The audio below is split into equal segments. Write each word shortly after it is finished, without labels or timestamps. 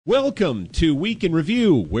Welcome to Week in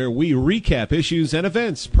Review, where we recap issues and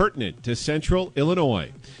events pertinent to Central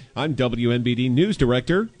Illinois. I'm WNBD News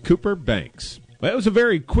Director Cooper Banks. Well, it was a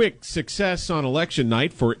very quick success on election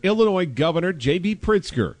night for Illinois Governor J.B.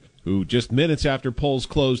 Pritzker, who just minutes after polls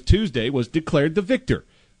closed Tuesday was declared the victor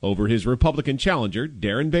over his Republican challenger,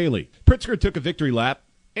 Darren Bailey. Pritzker took a victory lap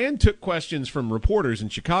and took questions from reporters in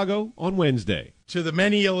Chicago on Wednesday. To the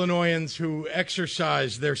many Illinoisans who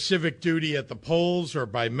exercised their civic duty at the polls or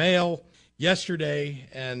by mail yesterday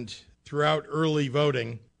and throughout early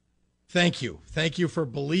voting, thank you. Thank you for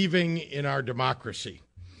believing in our democracy.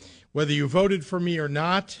 Whether you voted for me or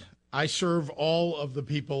not, I serve all of the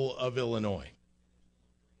people of Illinois.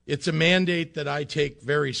 It's a mandate that I take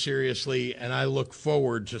very seriously, and I look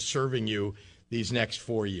forward to serving you these next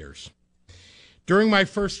 4 years. During my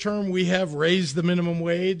first term, we have raised the minimum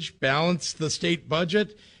wage, balanced the state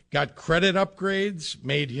budget, got credit upgrades,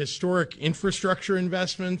 made historic infrastructure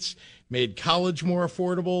investments, made college more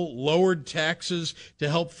affordable, lowered taxes to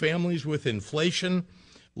help families with inflation,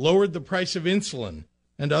 lowered the price of insulin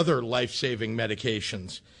and other life-saving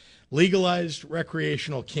medications, legalized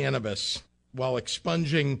recreational cannabis while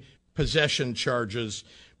expunging possession charges,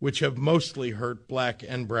 which have mostly hurt black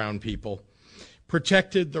and brown people,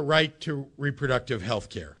 protected the right to reproductive health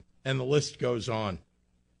care, and the list goes on.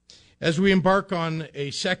 As we embark on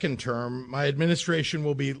a second term, my administration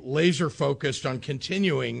will be laser-focused on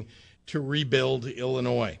continuing to rebuild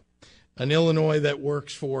Illinois, an Illinois that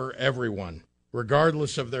works for everyone,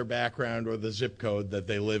 regardless of their background or the zip code that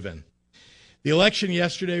they live in. The election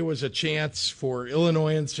yesterday was a chance for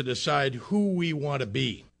Illinoisans to decide who we want to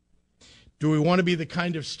be. Do we want to be the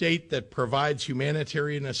kind of state that provides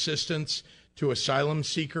humanitarian assistance to asylum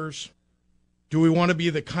seekers? Do we want to be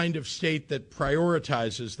the kind of state that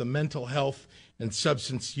prioritizes the mental health and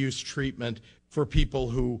substance use treatment for people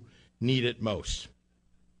who need it most?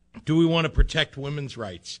 Do we want to protect women's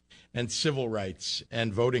rights and civil rights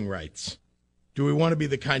and voting rights? Do we want to be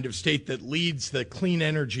the kind of state that leads the clean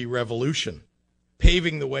energy revolution,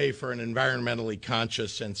 paving the way for an environmentally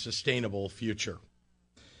conscious and sustainable future?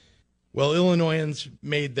 Well, Illinoisans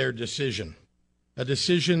made their decision. A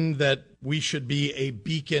decision that we should be a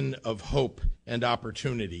beacon of hope and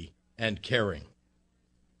opportunity and caring.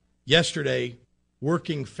 Yesterday,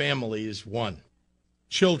 working families won.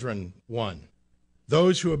 Children won.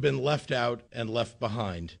 Those who have been left out and left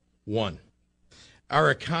behind won.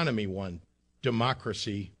 Our economy won.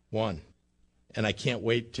 Democracy won. And I can't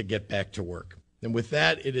wait to get back to work. And with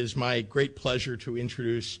that, it is my great pleasure to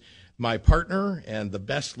introduce my partner and the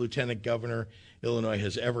best lieutenant governor Illinois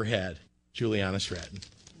has ever had, Juliana Stratton.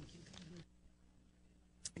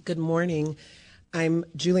 Good morning. I'm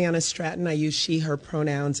Juliana Stratton. I use she, her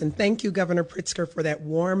pronouns. And thank you, Governor Pritzker, for that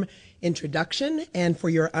warm introduction and for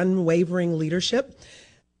your unwavering leadership.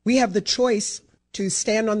 We have the choice to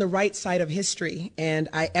stand on the right side of history, and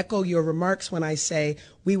I echo your remarks when I say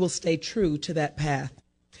we will stay true to that path.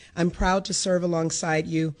 I'm proud to serve alongside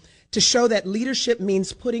you to show that leadership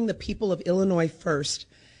means putting the people of Illinois first.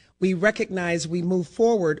 We recognize we move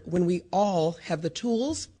forward when we all have the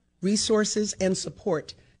tools, resources, and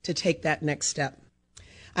support to take that next step.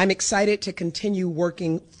 I'm excited to continue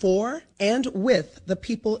working for and with the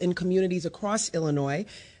people in communities across Illinois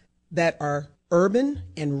that are urban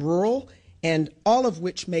and rural, and all of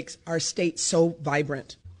which makes our state so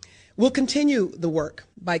vibrant. We'll continue the work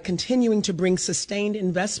by continuing to bring sustained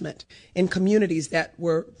investment in communities that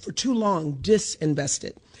were for too long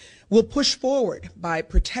disinvested. We'll push forward by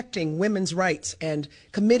protecting women's rights and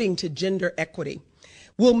committing to gender equity.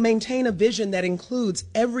 We'll maintain a vision that includes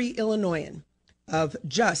every Illinoisan of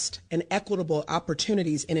just and equitable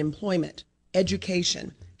opportunities in employment,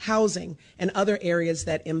 education, housing, and other areas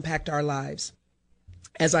that impact our lives.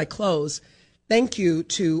 As I close, thank you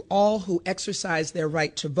to all who exercised their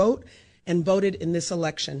right to vote and voted in this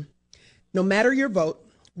election. No matter your vote,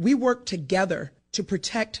 we work together to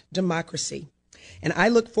protect democracy. And I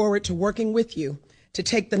look forward to working with you to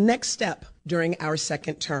take the next step during our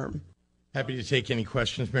second term. Happy to take any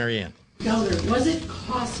questions, Marianne. Governor, was it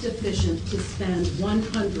cost efficient to spend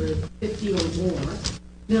 150 or more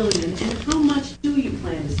million, and how much do you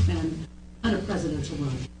plan to spend on a presidential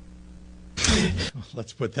run?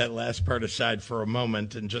 Let's put that last part aside for a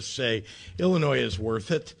moment and just say Illinois is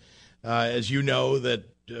worth it. As you know, that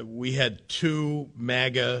we had two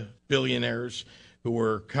MAGA billionaires who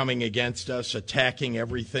were coming against us, attacking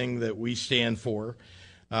everything that we stand for.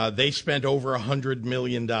 They spent over $100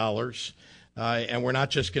 million, and we're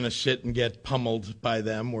not just going to sit and get pummeled by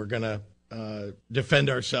them. We're going to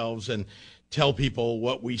defend ourselves and tell people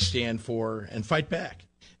what we stand for and fight back.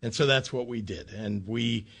 And so that's what we did. And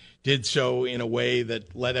we did so in a way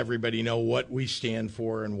that let everybody know what we stand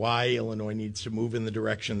for and why Illinois needs to move in the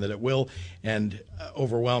direction that it will, and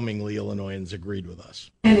overwhelmingly Illinoisans agreed with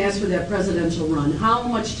us. And as for that presidential run, how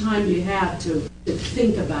much time do you have to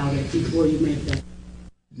think about it before you make that?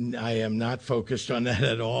 I am not focused on that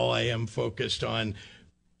at all. I am focused on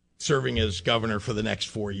serving as governor for the next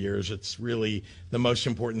 4 years. It's really the most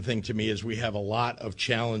important thing to me is we have a lot of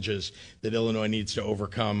challenges that Illinois needs to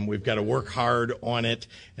overcome. We've got to work hard on it,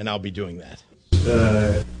 and I'll be doing that.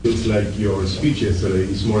 Looks like your speech yesterday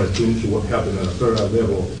is more attuned to what happened at a federal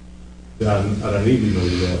level than at an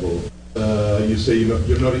Illinois level. You say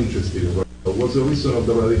you're not interested. What's the reason of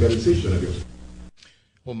the radicalization of your speech?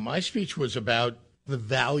 Well, my speech was about the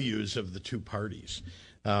values of the two parties.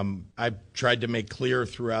 I've tried to make clear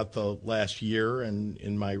throughout the last year and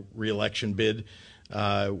in my reelection bid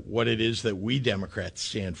what it is that we Democrats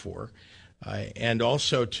stand for, and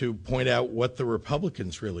also to point out what the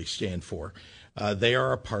Republicans really stand for. They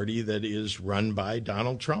are a party that is run by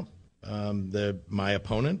Donald Trump. My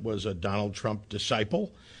opponent was a Donald Trump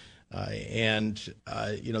disciple, and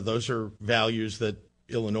those are values that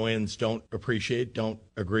Illinoisans don't appreciate, don't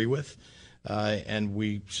agree with, and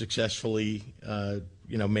we successfally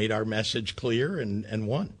made our message clear and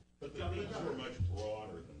won. But the things were much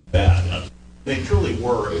broader than that. They truly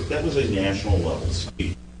were. If that was a national level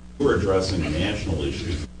speech, you were addressing a national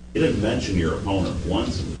issue. You didn't mention your opponent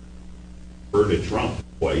once. You referred to Trump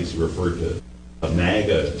twice. You referred to a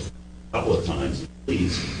MAGA a couple of times.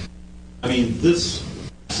 Please. I mean, this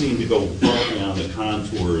seemed to go far beyond the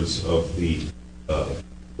contours of the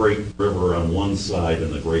Great River on one side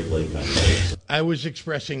and the Great Lake on the other. I was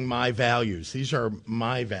expressing my values. These are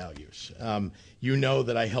my values. You know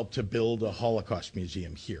that I helped to build a Holocaust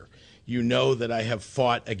museum here. You know that I have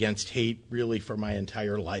fought against hate really for my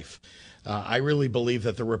entire life. I really believe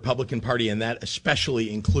that the Republican Party, and that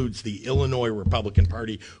especially includes the Illinois Republican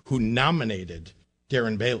Party, who nominated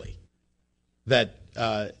Darren Bailey, that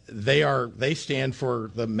they stand for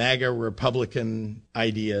the MAGA Republican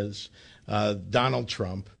ideas. Donald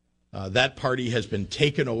Trump. That party has been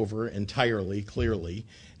taken over entirely, clearly.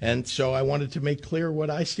 And so I wanted to make clear what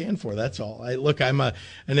I stand for. That's all. I'm an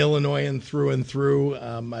Illinoisan through and through.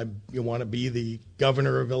 I want to be the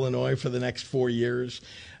governor of Illinois for the next 4 years.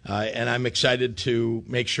 And I'm excited to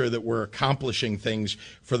make sure that we're accomplishing things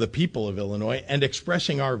for the people of Illinois and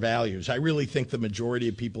expressing our values. I really think the majority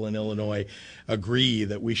of people in Illinois agree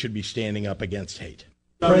that we should be standing up against hate.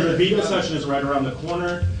 The veto session is right around the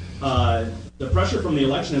corner. The pressure from the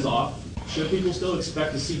election is off. Should people still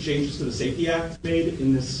expect to see changes to the Safety Act made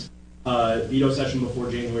in this veto session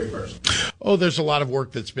before January 1st? Oh, there's a lot of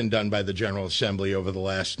work that's been done by the General Assembly over the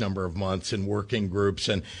last number of months in working groups,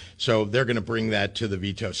 and so they're going to bring that to the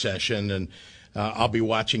veto session, and I'll be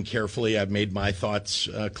watching carefully. I've made my thoughts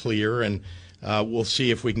clear, and we'll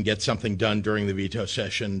see if we can get something done during the veto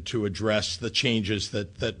session to address the changes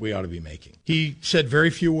that we ought to be making. He said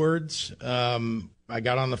very few words. I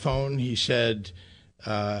got on the phone. He said,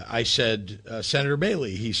 I said, Senator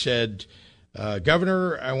Bailey, he said,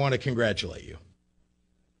 Governor, I want to congratulate you.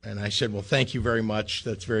 And I said, well, thank you very much.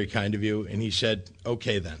 That's very kind of you. And he said,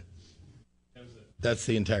 okay, then. That's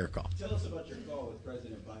the entire call. Tell us about your call with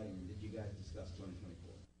President Biden. Did you guys discuss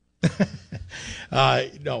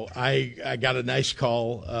 2024? No, I got a nice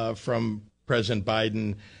call from President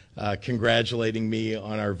Biden congratulating me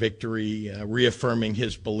on our victory, reaffirming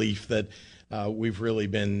his belief that we've really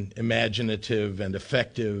been imaginative and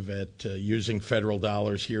effective at using federal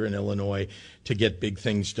dollars here in Illinois to get big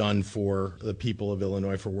things done for the people of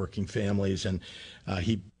Illinois, for working families. And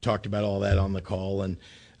he talked about all that on the call. And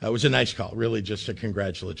it was a nice call, really just a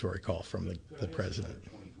congratulatory call from the president.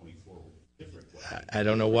 I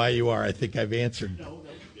don't know why you are. I think I've answered.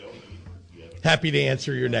 Happy to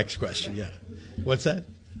answer your next question. Yeah. What's that?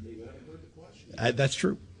 That's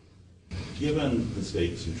true. Given the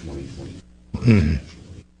stakes in 2020,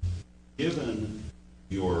 given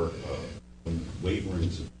your unwavering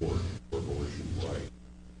support for abortion rights,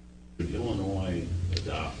 should Illinois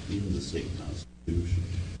adopt even the state constitution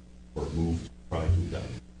or move to try to adopt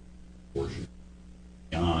abortion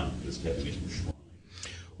beyond just having it enshrined?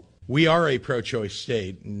 We are a pro-choice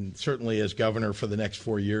state, and certainly as governor for the next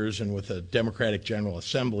 4 years and with a Democratic General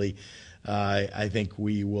Assembly, I think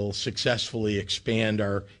we will successfully expand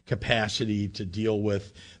our capacity to deal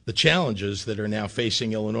with the challenges that are now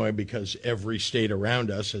facing Illinois because every state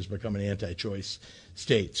around us has become an anti-choice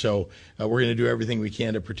state. So we're going to do everything we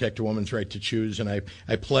can to protect a woman's right to choose, and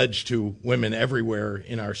I pledge to women everywhere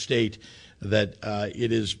in our state that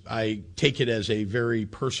I take it as a very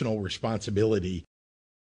personal responsibility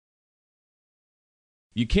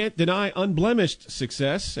You can't deny unblemished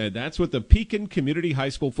success, and that's what the Pekin Community High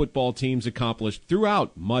School football teams accomplished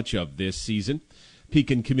throughout much of this season.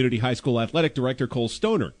 Pekin Community High School Athletic Director Cole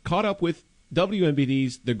Stoner caught up with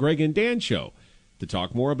WMBD's The Greg and Dan Show to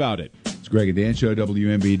talk more about it. It's Greg and Dan Show,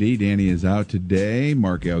 WMBD. Danny is out today.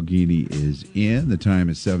 Mark Alghini is in. The time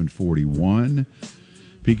is 7:41.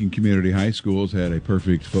 Pekin Community High School's had a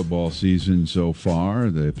perfect football season so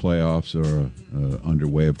far. The playoffs are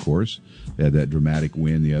underway, of course. They had that dramatic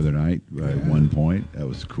win the other night by 1 point. That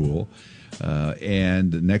was cool.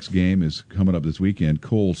 And the next game is coming up this weekend.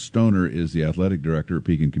 Cole Stoner is the athletic director at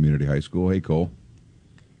Pekin Community High School. Hey, Cole.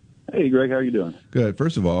 Hey, Greg. How are you doing? Good.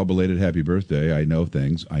 First of all, belated happy birthday. I know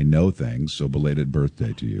things, so belated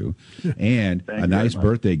birthday to you. And a nice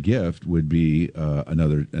birthday gift would be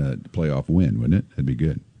another playoff win, wouldn't it? That'd be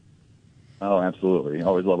good. Oh, absolutely. I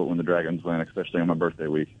always love it when the Dragons win, especially on my birthday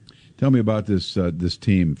week. Tell me about this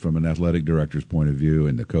team from an athletic director's point of view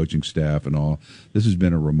and the coaching staff and all. This has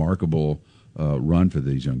been a remarkable run for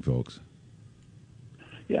these young folks.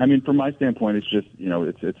 Yeah, I mean, from my standpoint, it's just,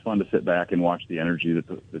 it's fun to sit back and watch the energy that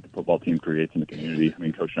the football team creates in the community. I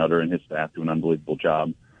mean, Coach Nutter and his staff do an unbelievable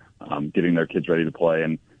job getting their kids ready to play,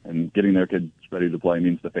 and getting their kids ready to play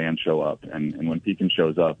means the fans show up. And when Pekin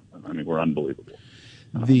shows up, I mean, we're unbelievable.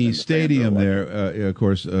 The stadium there, of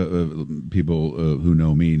course, people who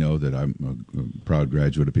know me know that I'm a proud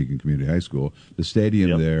graduate of Pekin Community High School. The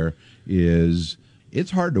stadium there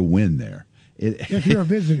it's hard to win there. If you're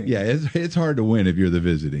visiting. Yeah, it's hard to win if you're the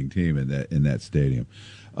visiting team in that stadium.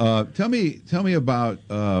 Tell me about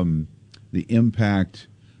the impact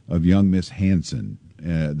of young Miss Hanson,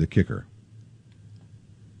 the kicker.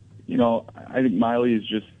 I think Miley is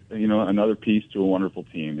just another piece to a wonderful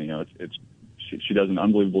team. She does an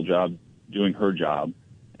unbelievable job doing her job,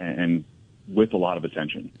 and with a lot of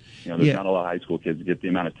attention. There's not a lot of high school kids that get the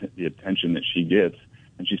amount of the attention that she gets.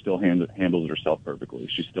 And she still handles it herself perfectly.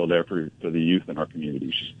 She's still there for the youth in our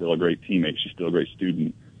community. She's still a great teammate. She's still a great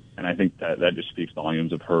student. And I think that just speaks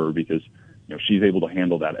volumes of her because, she's able to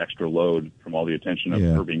handle that extra load from all the attention of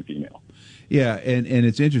her being female. Yeah, and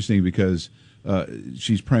it's interesting because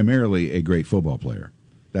she's primarily a great football player.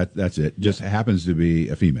 That's it. Just happens to be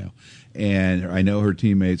a female. And I know her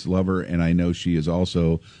teammates love her, and I know she is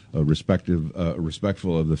also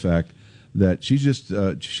respectful of the fact that she's just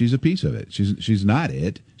she's a piece of it. She's not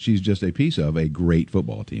it. She's just a piece of a great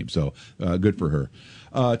football team. So good for her.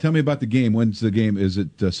 Tell me about the game. When's the game? Is it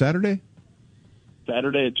Saturday?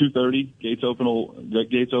 Saturday at 2:30. Gates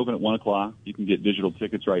open at 1 o'clock. You can get digital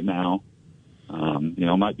tickets right now.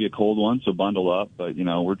 It might be a cold one, so bundle up. But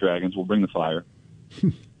we're Dragons. We'll bring the fire.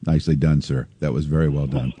 Nicely done, sir. That was very well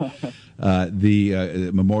done.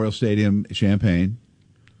 The Memorial Stadium, Champaign.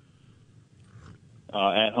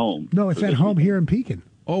 At home. No, it's at home here in Pekin.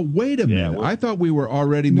 Oh, wait a minute. I thought we were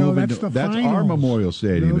already moving. That's our Memorial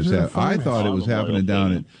Stadium. I thought it was happening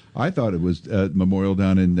down I thought it was Memorial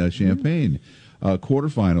down in Champaign.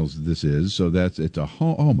 Quarterfinals this is, so it's a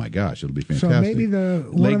home. Oh my gosh, it'll be fantastic. So maybe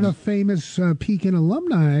one of the famous Pekin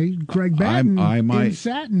alumni, Greg Batten, in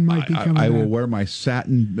satin might be coming. I will wear my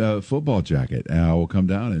satin football jacket, and I will come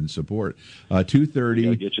down and support.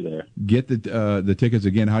 2:30. Get you there. Get the tickets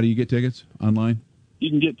again. How do you get tickets online? You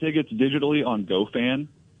can get tickets digitally on GoFan,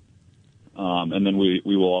 and then we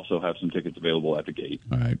will also have some tickets available at the gate.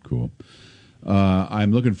 All right, cool.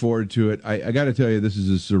 I'm looking forward to it. I got to tell you, this is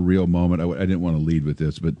a surreal moment. I didn't want to lead with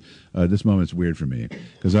this, but this moment's weird for me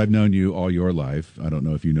because I've known you all your life. I don't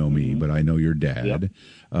know if you know me, but I know your dad. Yep.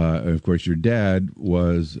 Of course, your dad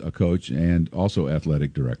was a coach and also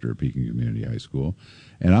athletic director at Pekin Community High School.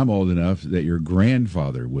 And I'm old enough that your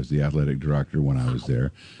grandfather was the athletic director when I was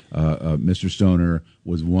there. Mr. Stoner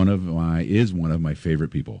is one of my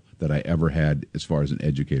favorite people that I ever had as far as an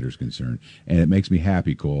educator is concerned. And it makes me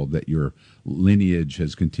happy, Cole, that your lineage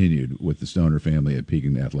has continued with the Stoner family at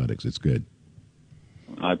Pekin Athletics. It's good.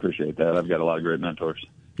 I appreciate that. I've got a lot of great mentors.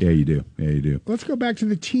 Yeah, you do. Let's go back to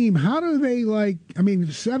the team. How do they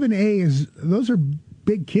 7A those are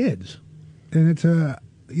big kids. And it's a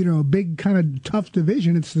big kind of tough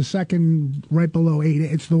division. It's the second right below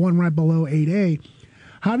 8A. It's the one right below 8A.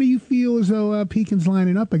 How do you feel as though Pekin's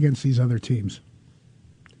lining up against these other teams?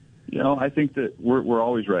 I think that we're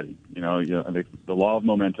always ready. I think the law of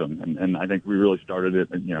momentum, and I think we really started it,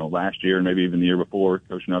 last year and maybe even the year before.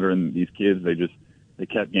 Coach Nutter and these kids, they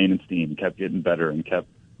kept gaining steam, kept getting better, and kept,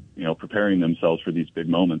 preparing themselves for these big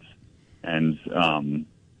moments. And,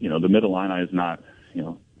 the Mid-Illini is not,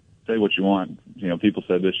 say what you want. People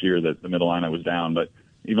said this year that the Mid-Illini was down, but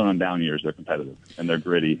even on down years, they're competitive and they're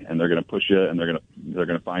gritty and they're going to push you and they're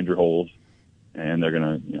going to find your holes and they're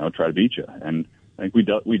going to, try to beat you. And I think we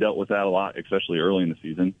dealt with that a lot, especially early in the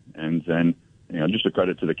season. And then, just a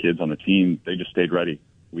credit to the kids on the team. They just stayed ready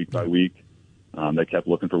week by week. They kept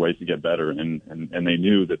looking for ways to get better, and they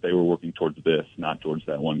knew that they were working towards this, not towards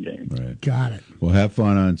that one game. Right. Got it. Well, have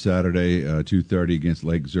fun on Saturday, 2:30 against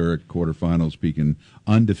Lake Zurich, quarterfinals.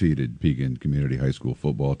 Undefeated Pekin Community High School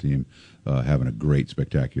football team, having a great,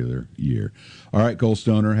 spectacular year. All right, Cole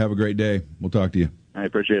Stoner, have a great day. We'll talk to you. I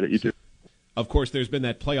appreciate it. You too. Of course, there's been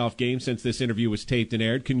that playoff game since this interview was taped and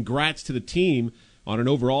aired. Congrats to the team on an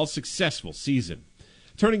overall successful season.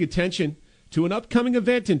 Turning attention to an upcoming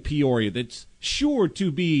event in Peoria that's sure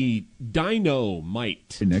to be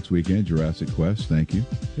dynamite. Next weekend, Jurassic Quest, thank you,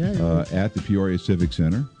 at the Peoria Civic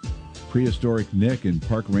Center. Prehistoric Nick and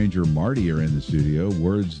Park Ranger Marty are in the studio,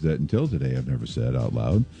 words that until today I've never said out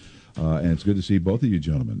loud. And it's good to see both of you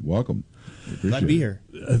gentlemen. Welcome. Glad to be here.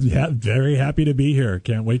 Yeah, very happy to be here.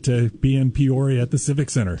 Can't wait to be in Peoria at the Civic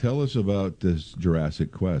Center. Tell us about this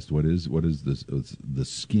Jurassic Quest. What is this? The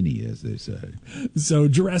skinny, as they say. So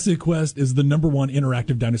Jurassic Quest is the #1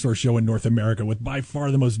 interactive dinosaur show in North America, with by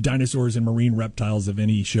far the most dinosaurs and marine reptiles of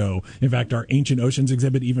any show. In fact, our Ancient Oceans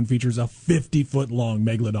exhibit even features a 50-foot-long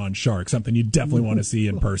megalodon shark, something you definitely want to see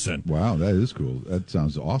in person. Wow, that is cool. That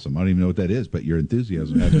sounds awesome. I don't even know what that is, but your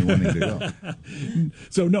enthusiasm has me wanting to go.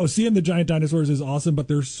 So, no, seeing the giant dinosaurs is awesome, but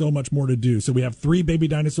there's so much more to do. So we have 3 baby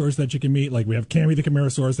dinosaurs that you can meet. Like we have Cammy the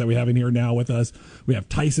Camarasaurus that we have in here now with us. We have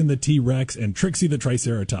Tyson the T-Rex and Trixie the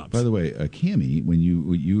Triceratops. By the way, Cammy, when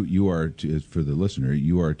you are to, for the listener,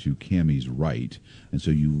 you are to Cammy's right, and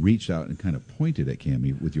so you reached out and kind of pointed at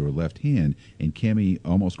Cammy with your left hand, and Cammy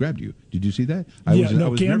almost grabbed you. Did you see that? I was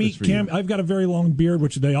Cammy, I've got a very long beard,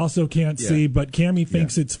 which they also can't see, but Cammy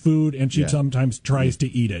thinks it's food, and she sometimes tries to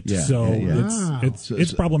eat it.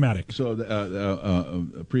 It's problematic. So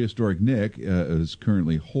Prehistoric Nick is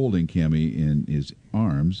currently holding Cammy in his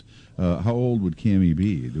arms. How old would Cammy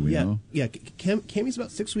be? Do we know? Yeah, Cammy's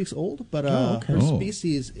about 6 weeks old, but her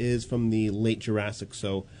species is from the late Jurassic,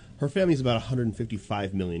 so her family's about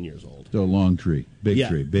 155 million years old. So a long tree, big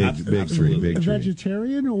tree. A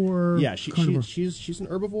vegetarian or she's an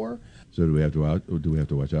herbivore. So do we have to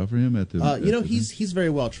watch out for him at the? He's very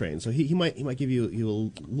well trained, so he might give you a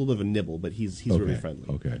little bit of a nibble, but he's really friendly.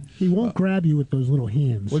 Okay. He won't grab you with those little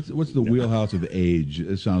hands. What's the wheelhouse of age?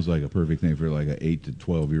 It sounds like a perfect thing for like an 8 to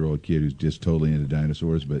 12-year-old kid who's just totally into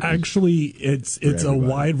dinosaurs. But actually, it's a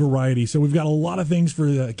wide variety. So we've got a lot of things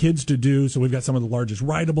for the kids to do. So we've got some of the largest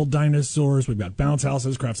rideable dinosaurs. We've got bounce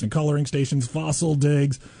houses, crafts and coloring stations, fossil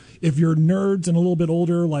digs. If you're nerds and a little bit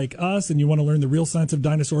older like us and you want to learn the real science of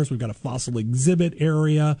dinosaurs, we've got a fossil exhibit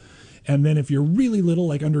area. And then if you're really little,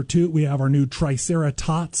 like under 2, we have our new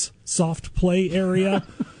Triceratops soft play area.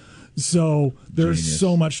 So there's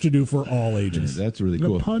so much to do for all ages. That's really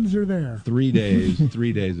cool. The puns are there. 3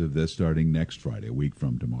 days of this starting next Friday, a week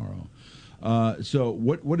from tomorrow. So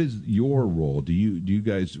what is your role? Do you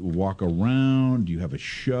guys walk around? Do you have a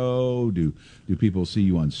show? Do people see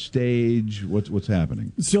you on stage? What's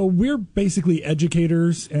happening? So we're basically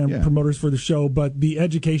educators and promoters for the show, but the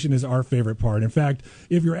education is our favorite part. In fact,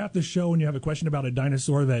 if you're at the show and you have a question about a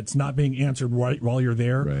dinosaur that's not being answered right while you're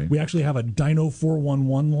there, we actually have a Dino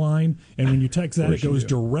 411 line, and when you text that, it goes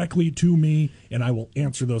directly to me, and I will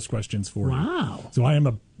answer those questions for you. Wow! So I am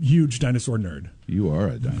a huge dinosaur nerd. You are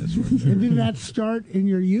a dinosaur nerd. And did that start in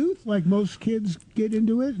your youth? Like most kids get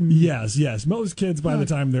into it? Yes. Most kids, by the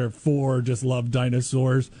time they're 4, just love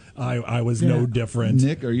dinosaurs. I was no different.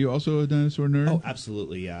 Nick, are you also a dinosaur nerd? Oh,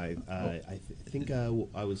 absolutely. Yeah. I think I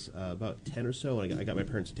was about 10 or so, and I got my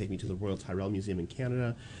parents to take me to the Royal Tyrrell Museum in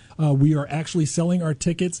Canada. We are actually selling our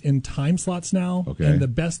tickets in time slots now, and the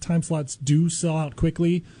best time slots do sell out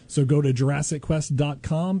quickly. So go to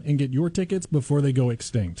JurassicQuest.com and get your tickets before they go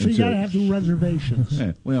extinct. So you got to have the reservations.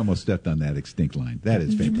 We almost stepped on that extinct line. That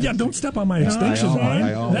is fantastic. Yeah, don't step on my extinction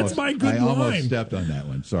line. That's my good line. I almost stepped on that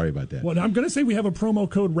one. Sorry about that. Well, I'm going to say we have a promo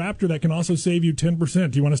code Raptor that can also save you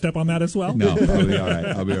 10%. Do you want to step on that as well? No, I'll be all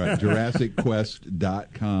right.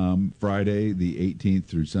 JurassicQuest.com, Friday the 18th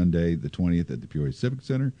through Sunday the 20th at the Peoria Civic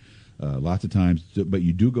Center. Lots of times, but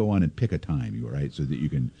you do go on and pick a time, right, so that you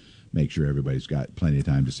can make sure everybody's got plenty of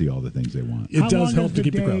time to see all the things they want. It does help to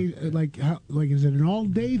keep the crowd. Like, is it an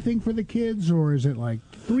all-day thing for the kids, or is it like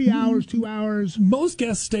 3 hours, 2 hours? Most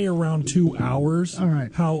guests stay around 2 hours. All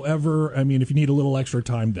right. However, I mean, if you need a little extra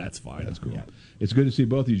time, that's fine. That's cool. Yeah. It's good to see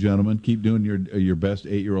both of you gentlemen. Keep doing your best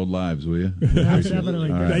 8-year-old lives, will you? Definitely.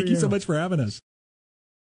 Thank you so much for having us.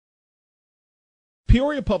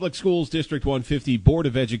 Peoria Public Schools District 150 Board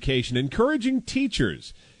of Education encouraging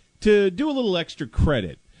teachers to do a little extra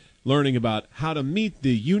credit, learning about how to meet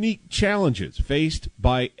the unique challenges faced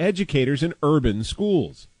by educators in urban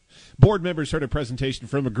schools. Board members heard a presentation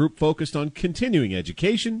from a group focused on continuing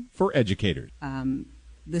education for educators.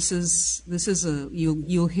 This is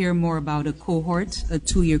you'll hear more about a cohort, a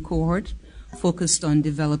 2-year cohort focused on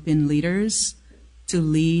developing leaders to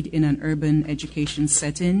lead in an urban education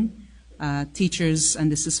setting. Teachers,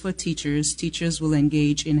 and this is for teachers will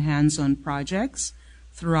engage in hands-on projects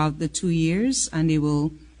throughout the 2 years, and they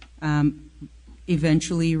will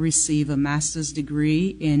eventually receive a master's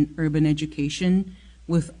degree in urban education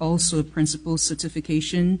with also a principal's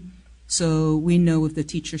certification. So we know with the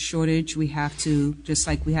teacher shortage, we have to, just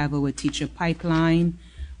like we have our teacher pipeline,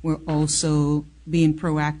 we're also being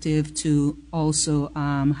proactive to also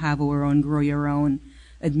have our own grow your own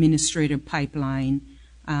administrator pipeline.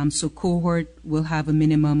 So cohort will have a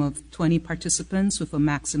minimum of 20 participants with a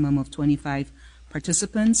maximum of 25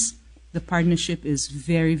 participants. The partnership is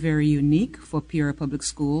very, very unique for Peoria Public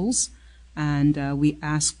Schools, and we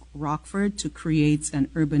asked Rockford to create an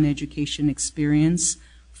urban education experience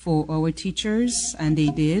for our teachers, and they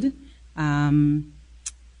did. And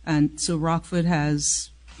so Rockford has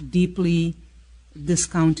deeply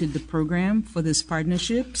discounted the program for this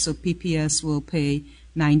partnership. So PPS will pay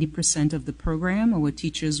 90% of the program. Our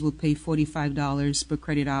teachers will pay $45 per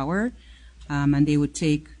credit hour, and they would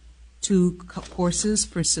take 2 courses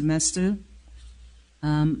per semester.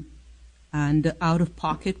 And the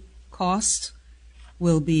out-of-pocket cost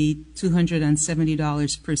will be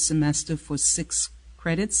 $270 per semester for 6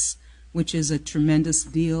 credits, which is a tremendous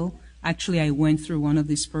deal. Actually, I went through one of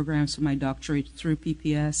these programs for my doctorate through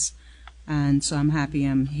PPS, and so I'm happy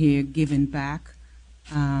I'm here giving back.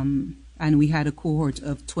 And we had a cohort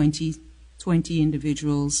of 20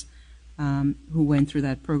 individuals who went through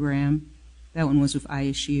that program. That one was with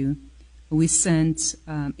ISU. We sent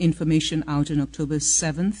information out on October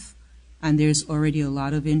 7th, and there's already a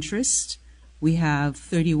lot of interest. We have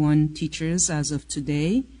 31 teachers as of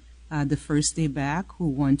today, the first day back, who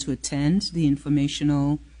want to attend the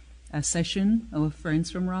informational session, our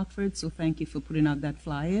friends from Rockford, so thank you for putting out that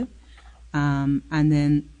flyer. And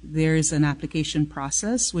then there's an application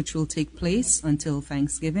process which will take place until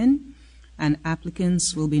Thanksgiving, and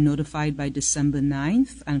applicants will be notified by December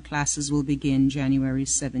 9th, and classes will begin January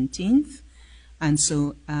 17th. And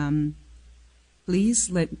so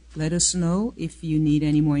please let us know if you need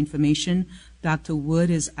any more information. Dr.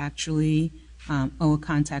 Wood is actually our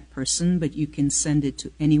contact person, but you can send it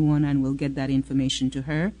to anyone and we'll get that information to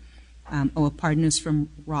her. Our partners from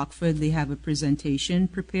Rockford, they have a presentation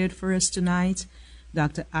prepared for us tonight.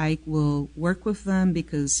 Dr. Ike will work with them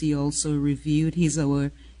because he also reviewed, he's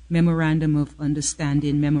our Memorandum of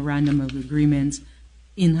Understanding, Memorandum of Agreement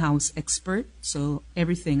in-house expert. So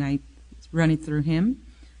everything, I run it through him.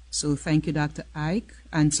 So thank you, Dr. Ike.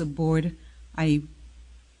 And so board,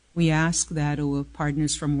 we ask that our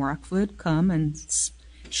partners from Rockford come and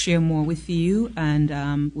share more with you.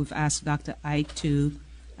 And we've asked Dr. Ike to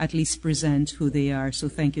at least present who they are. So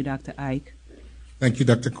thank you, Dr. Ike. Thank you,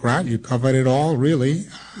 Dr. Kratt. You covered it all, really.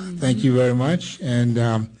 Thank you very much. And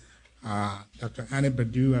Dr. Annie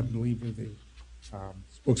Badu, I believe, is the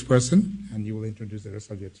spokesperson, and you will introduce the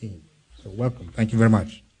rest of your team. So welcome. Thank you very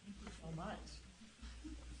much.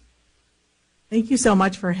 Thank you so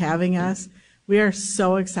much for having us. We are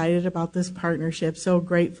so excited about this partnership, so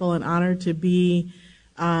grateful and honored to be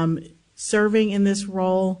serving in this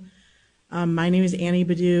role. My name is Annie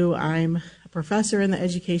Badu. I'm a professor in the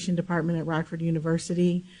education department at Rockford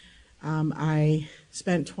University. I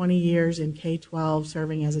spent 20 years in K-12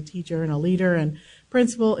 serving as a teacher and a leader and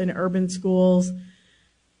principal in urban schools.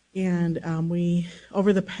 And we,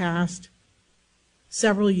 over the past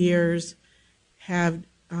several years, have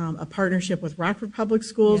a partnership with Rockford Public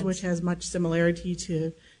Schools, yes, which has much similarity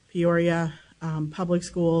to Peoria Public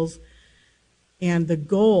Schools. And the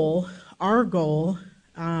goal, our goal,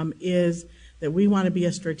 is that we want to be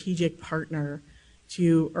a strategic partner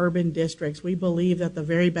to urban districts. We believe that the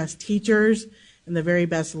very best teachers and the very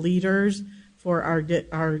best leaders for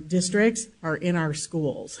our districts are in our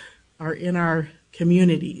schools, are in our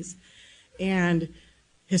communities. And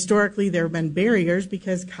historically, there have been barriers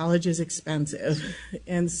because college is expensive.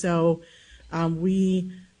 And so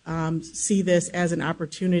we see this as an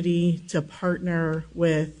opportunity to partner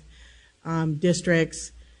with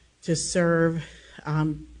districts to serve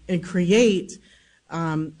and create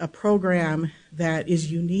a program that is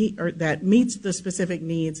unique or that meets the specific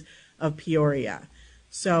needs of Peoria.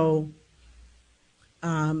 So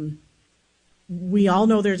we all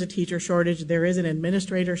know there's a teacher shortage. There is an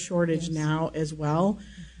administrator shortage, yes, now as well.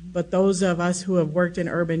 But those of us who have worked in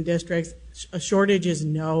urban districts, a shortage is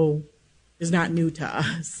not new to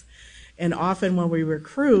us. And often when we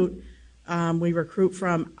recruit, We recruit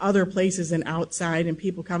from other places and outside, and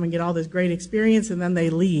people come and get all this great experience, and then they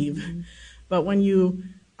leave. Mm-hmm. But when you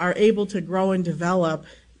are able to grow and develop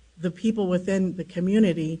the people within the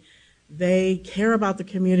community, they care about the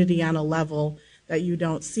community on a level that you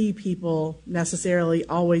don't see people necessarily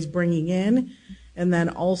always bringing in. And then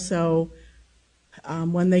also,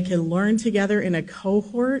 when they can learn together in a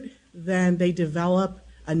cohort, then they develop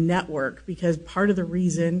a network, because part of the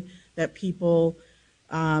reason that people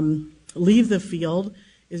leave the field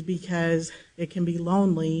is because it can be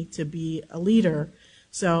lonely to be a leader.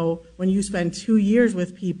 So when you spend 2 years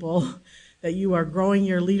with people that you are growing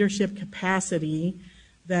your leadership capacity,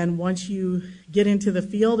 then once you get into the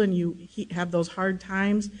field and you have those hard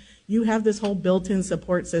times, you have this whole built-in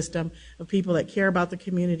support system of people that care about the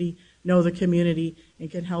community, know the community,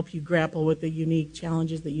 and can help you grapple with the unique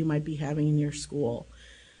challenges that you might be having in your school.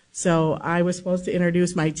 So I was supposed to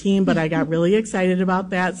introduce my team, but I got really excited about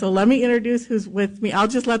that. So let me introduce who's with me. I'll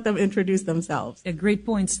just let them introduce themselves. Great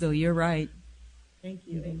points, though. You're right. Thank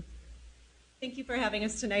you. Thank you for having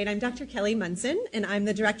us tonight. I'm Dr. Kelly Munson, and I'm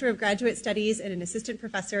the Director of Graduate Studies and an Assistant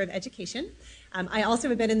Professor of Education. I also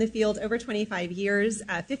have been in the field over 25 years,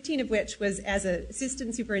 15 of which was as an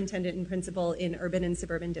Assistant Superintendent and Principal in urban and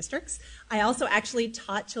suburban districts. I also actually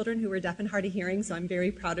taught children who were deaf and hard of hearing, so I'm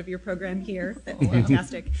very proud of your program here. That's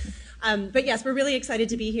fantastic. But yes, we're really excited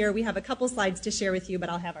to be here. We have a couple slides to share with you, but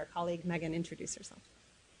I'll have our colleague Megan introduce herself.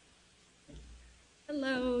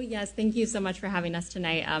 Hello. Yes, thank you so much for having us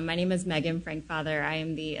tonight. My name is Megan Frankfather. I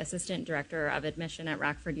am the Assistant Director of Admission at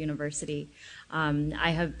Rockford University.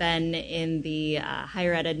 I have been in the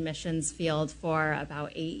higher ed admissions field for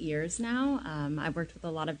about 8 years now. I've worked with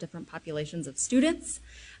a lot of different populations of students,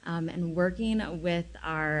 and working with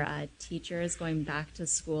our teachers going back to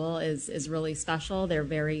school is really special. They're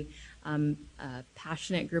very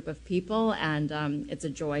passionate group of people, and it's a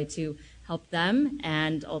joy to help them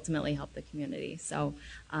and ultimately help the community. So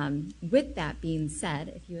with that being said,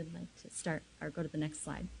 if you would like to start or go to the next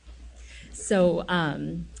slide. So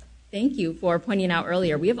thank you for pointing out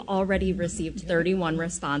earlier, we have already received 31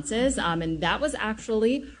 responses, and that was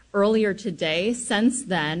actually earlier today. Since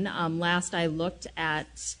then, last I looked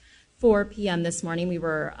at 4 p.m. this morning, we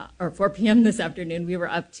were, or 4 p.m. this afternoon, we were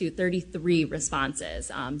up to 33 responses.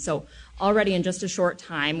 So already in just a short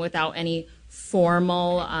time, without any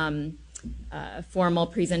formal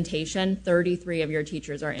presentation, 33 of your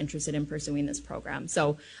teachers are interested in pursuing this program.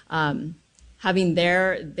 So having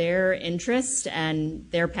their interest and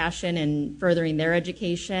their passion in furthering their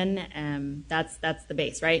education, that's the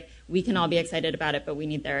base, right? We can all be excited about it, but we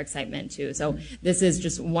need their excitement too. So this is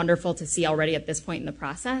just wonderful to see already at this point in the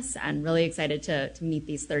process, and really excited to meet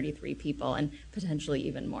these 33 people and potentially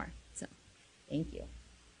even more. So thank you.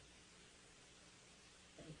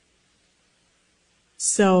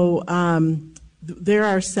 So there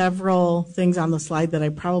are several things on the slide that I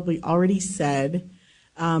probably already said,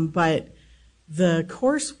 but the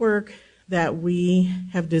coursework that we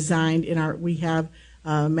have designed we have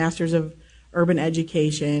Masters of Urban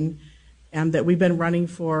Education that we've been running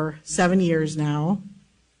for 7 years now.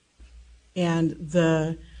 And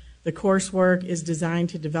the coursework is designed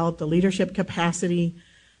to develop the leadership capacity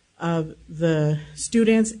of the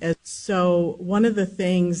students. So one of the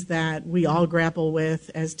things that we all grapple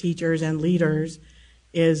with as teachers and leaders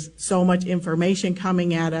is so much information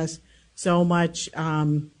coming at us, so much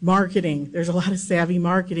marketing. There's a lot of savvy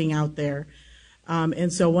marketing out there.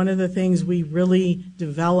 And so one of the things we really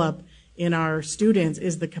develop in our students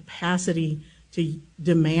is the capacity to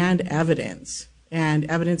demand evidence and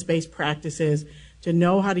evidence-based practices, to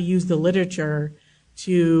know how to use the literature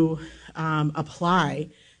to apply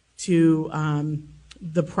to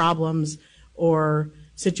the problems or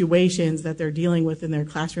situations that they're dealing with in their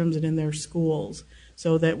classrooms and in their schools,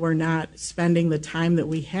 so that we're not spending the time that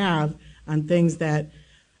we have on things that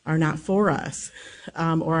are not for us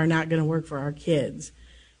or are not going to work for our kids.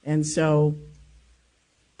 And so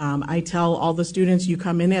I tell all the students, you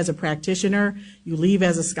come in as a practitioner, you leave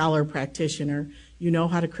as a scholar practitioner. You know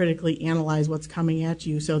how to critically analyze what's coming at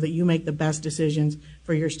you so that you make the best decisions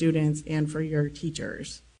for your students and for your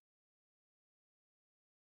teachers.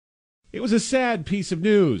 It was a sad piece of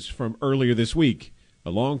news from earlier this week. A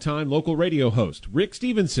longtime local radio host, Rick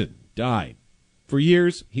Stevenson, died. For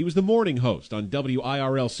years, he was the morning host on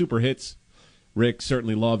WIRL Super Hits. Rick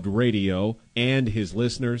certainly loved radio and his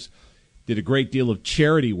listeners, did a great deal of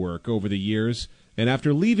charity work over the years, and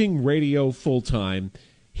after leaving radio full-time,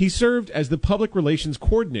 he served as the public relations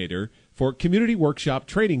coordinator for Community Workshop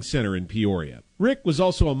Training Center in Peoria. Rick was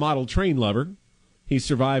also a model train lover. He's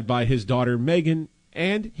survived by his daughter Megan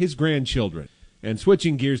and his grandchildren. And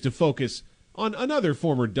switching gears to focus on another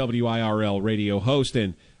former WIRL radio host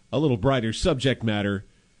and a little brighter subject matter,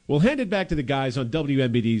 we'll hand it back to the guys on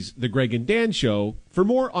WMBD's The Greg and Dan Show for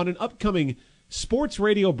more on an upcoming sports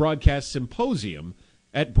radio broadcast symposium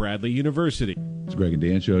at Bradley University. It's Greg and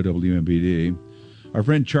Dan Show, WMBD. Our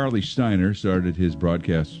friend Charlie Steiner started his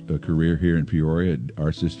broadcast career here in Peoria at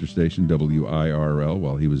our sister station, WIRL,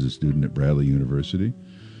 while he was a student at Bradley University.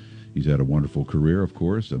 He's had a wonderful career, of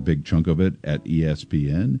course, a big chunk of it at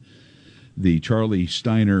ESPN. The Charlie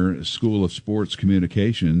Steiner School of Sports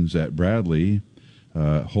Communications at Bradley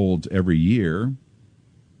holds every year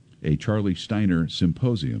a Charlie Steiner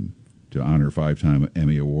Symposium to honor five-time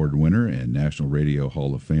Emmy Award winner and National Radio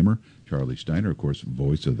Hall of Famer Charlie Steiner, of course,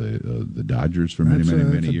 voice of the Dodgers for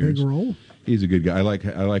many years. Big role. He's a good guy. I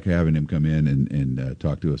like having him come in and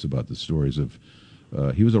talk to us about the stories of.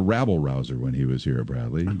 He was a rabble rouser when he was here at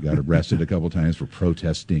Bradley. He got arrested a couple times for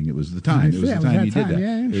protesting. It was the time. It was the time he did that.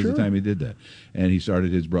 Yeah, it was the time he did that, and he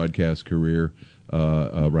started his broadcast career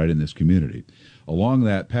right in this community. Along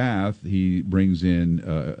that path, he brings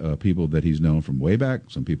in people that he's known from way back,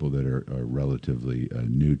 some people that are relatively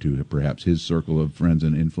new to perhaps his circle of friends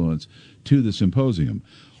and influence, to the symposium.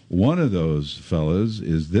 One of those fellas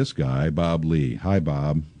is this guy, Bob Lee. Hi,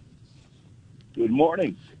 Bob. Good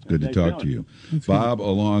morning. Good to talk to you. Bob,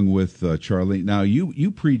 along with Charlie. Now,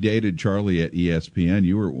 you predated Charlie at ESPN.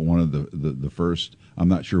 You were one of the first. I'm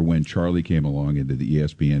not sure when Charlie came along into the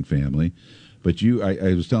ESPN family. But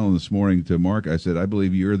I was telling this morning to Mark, I said, I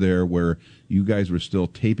believe you're there where you guys were still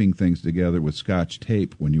taping things together with Scotch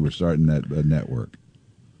tape when you were starting that network.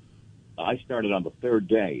 I started on the third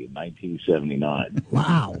day in 1979.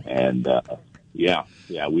 Wow. And, yeah,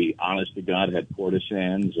 we, honest to God, had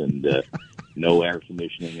portisans and no air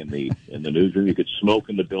conditioning in the newsroom. You could smoke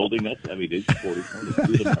in the building. It's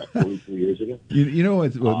 43 years ago. You know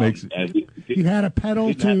what makes... You had a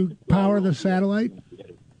pedal to power the satellite?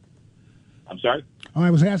 I'm sorry? Oh, I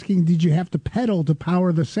was asking, did you have to pedal to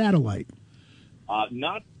power the satellite?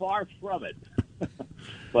 Not far from it.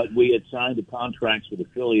 But we had signed the contracts with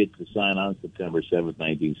affiliates to sign on September 7th,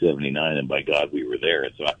 1979, and by God, we were there.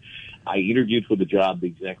 And so I interviewed for the job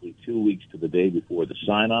exactly 2 weeks to the day before the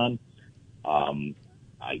sign-on. I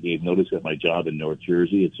gave notice at my job in North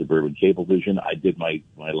Jersey at Suburban Cablevision. I did my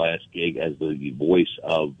last gig as the voice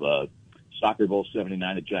of Soccer Bowl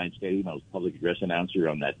 79 at Giant Stadium. I was public address announcer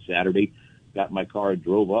on that Saturday. Got in my car and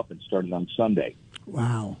drove up and started on Sunday.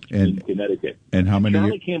 Wow. In Connecticut. And how many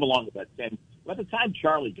Charlie came along about 10. By the time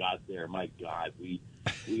Charlie got there, my God, we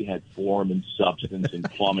had form and substance and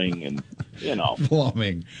plumbing and,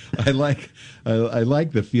 Plumbing. I like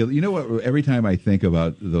the feel. You know what? Every time I think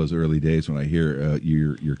about those early days when I hear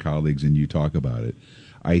your colleagues and you talk about it,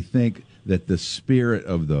 I think that the spirit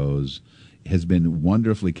of those has been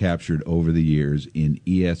wonderfully captured over the years in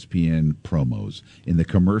ESPN promos, in the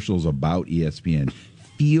commercials about ESPN.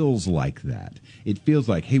 Feels like that. It feels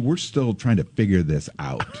like, hey, we're still trying to figure this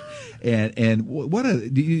out. And what do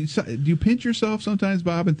you pinch yourself sometimes,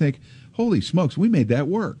 Bob, and think, holy smokes, we made that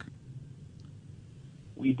work?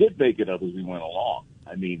 We did make it up as we went along.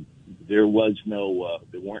 I mean, there was no,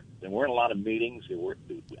 there weren't a lot of meetings.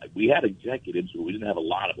 We had executives, but we didn't have a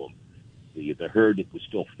lot of them. The herd was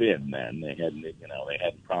still thin then. They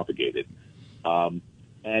hadn't propagated,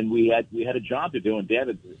 and we had a job to do. And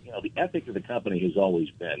David, the ethic of the company has always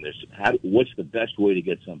been: what's the best way to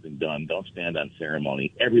get something done? Don't stand on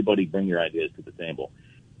ceremony. Everybody bring your ideas to the table,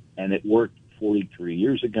 and it worked 43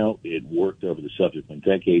 years ago. It worked over the subsequent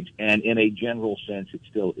decades, and in a general sense, it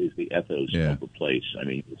still is the ethos of the place. I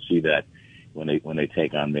mean, you see that when they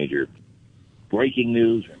take on major breaking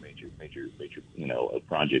news or major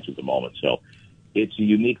projects at the moment. So it's a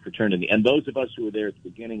unique fraternity. And those of us who were there at the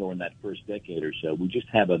beginning or in that first decade or so, we just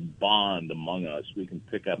have a bond among us. We can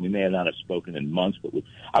pick up. We may not have spoken in months, but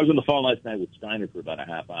I was on the phone last night with Steiner for about a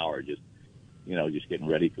half hour, just getting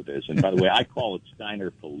ready for this. And by the way, I call it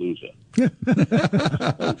Steiner Palooza.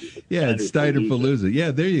 Yeah, it's Steiner Palooza.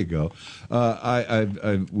 Yeah, there you go.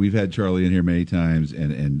 We've had Charlie in here many times,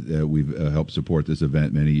 and we've helped support this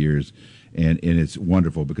event many years. And it's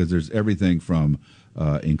wonderful because there's everything from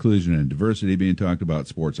inclusion and diversity being talked about,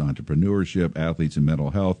 sports entrepreneurship, athletes and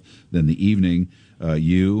mental health. Then the evening,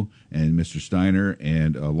 you and Mr. Steiner,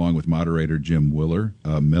 and along with moderator Jim Miller,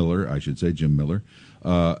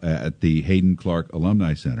 at the Hayden Clark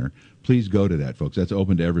Alumni Center. Please go to that, folks. That's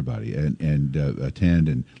open to everybody, and attend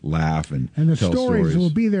and laugh and the tell stories will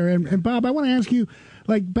be there. And Bob, I want to ask you,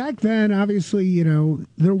 like back then, obviously,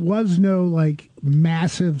 there was no like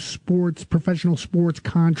massive professional sports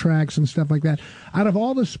contracts and stuff like that. Out of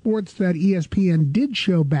all the sports that ESPN did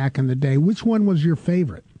show back in the day, which one was your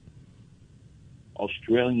favorite?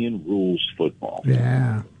 Australian rules football.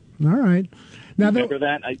 Yeah. All right. Now, remember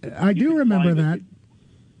that? I do remember that.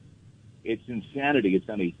 It's insanity. It's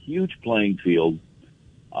on a huge playing field.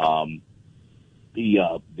 The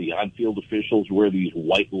on-field officials wear these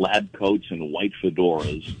white lab coats and white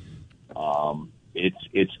fedoras.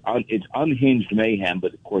 It's unhinged mayhem,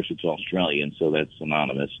 but of course it's Australian, so that's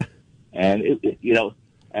synonymous. And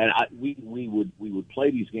we would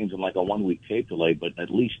play these games in like a 1 week tape delay, but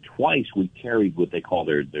at least twice we carried what they call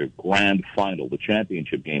their grand final, the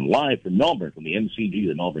championship game, live from Melbourne, from the MCG,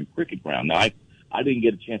 the Melbourne Cricket Ground. Now I didn't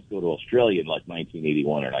get a chance to go to Australia in like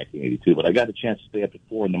 1981 or 1982, but I got a chance to stay up at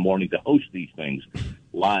 4 a.m. to host these things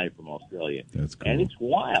live from Australia. That's cool. And it's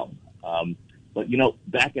wild. But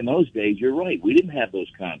back in those days, you're right. We didn't have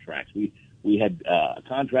those contracts. We had a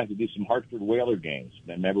contract to do some Hartford Whaler games.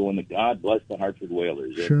 Remember when God bless the Hartford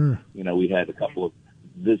Whalers? Sure. We had a couple of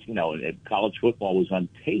this. College football was on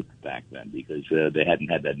tape back then because they hadn't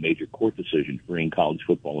had that major court decision freeing college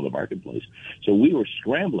football in the marketplace. So we were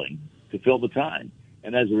scrambling to fill the time,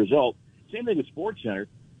 and as a result, same thing with SportsCenter.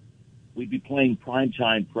 We'd be playing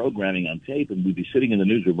primetime programming on tape, and we'd be sitting in the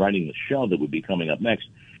newsroom writing the show that would be coming up next.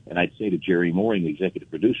 And I'd say to Jerry Mooring, the executive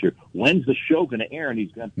producer, "When's the show going to air?" And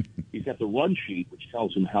he's got the run sheet, which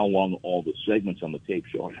tells him how long all the segments on the tape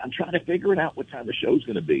show. I'm trying to figure it out what time the show's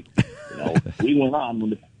going to be. We went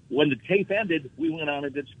on when the tape ended. We went on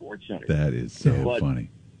and did SportsCenter. That is so funny.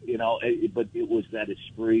 But it was that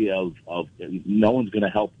esprit of no one's going to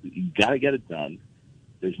help. You got to get it done.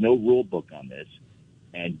 There's no rule book on this,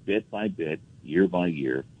 and bit by bit, year by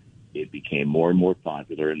year, it became more and more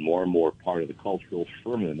popular and more part of the cultural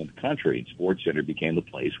firmament of the country. And SportsCenter became the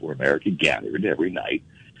place where America gathered every night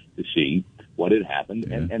to see what had happened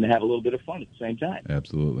and have a little bit of fun at the same time.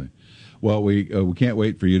 Absolutely. Well, we can't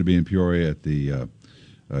wait for you to be in Peoria at the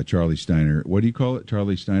Charlie Steiner. What do you call it?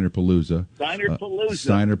 Charlie Steiner Palooza.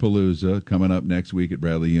 Steiner Palooza coming up next week at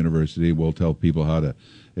Bradley University. We'll tell people how to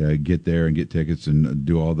get there and get tickets and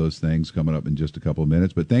do all those things coming up in just a couple of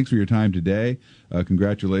minutes. But thanks for your time today.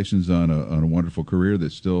 Congratulations on a wonderful career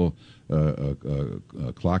that's still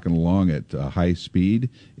clocking along at high speed.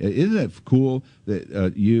 Isn't it cool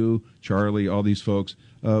that you, Charlie, all these folks,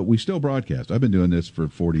 we still broadcast? I've been doing this for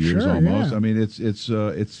 40 years almost. Yeah. I mean,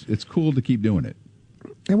 it's cool to keep doing it.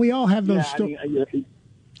 And we all have those.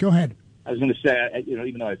 Go ahead. I was going to say,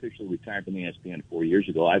 even though I officially retired from ESPN 4 years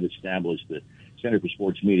ago, I've established the Center for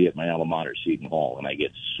Sports Media at my alma mater, Seton Hall, and I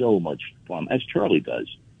get so much fun, as Charlie does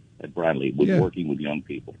at Bradley, with working with young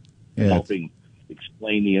people, helping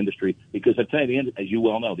explain the industry. Because I tell you, as you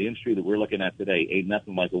well know, the industry that we're looking at today ain't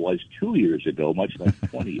nothing like it was 2 years ago, much less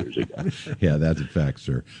 20 years ago. Yeah, that's a fact,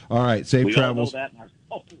 sir. All right, safe travels. We all know that.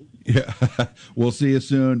 Yeah, we'll see you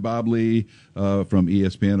soon, Bob Lee from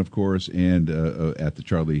ESPN, of course, and at the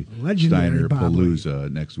Charlie Steiner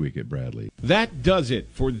Palooza next week at Bradley. That does it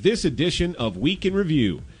for this edition of Week in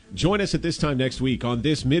Review. Join us at this time next week on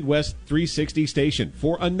this Midwest 360 station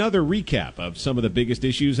for another recap of some of the biggest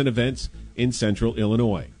issues and events in Central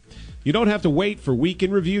Illinois. You don't have to wait for Week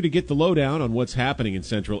in Review to get the lowdown on what's happening in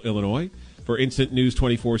Central Illinois. For instant news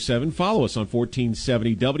 24/7, follow us on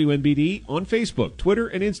 1470 WNBD on Facebook, Twitter,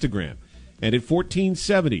 and Instagram, and at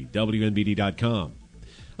 1470WNBD.com.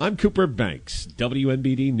 I'm Cooper Banks,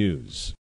 WNBD News.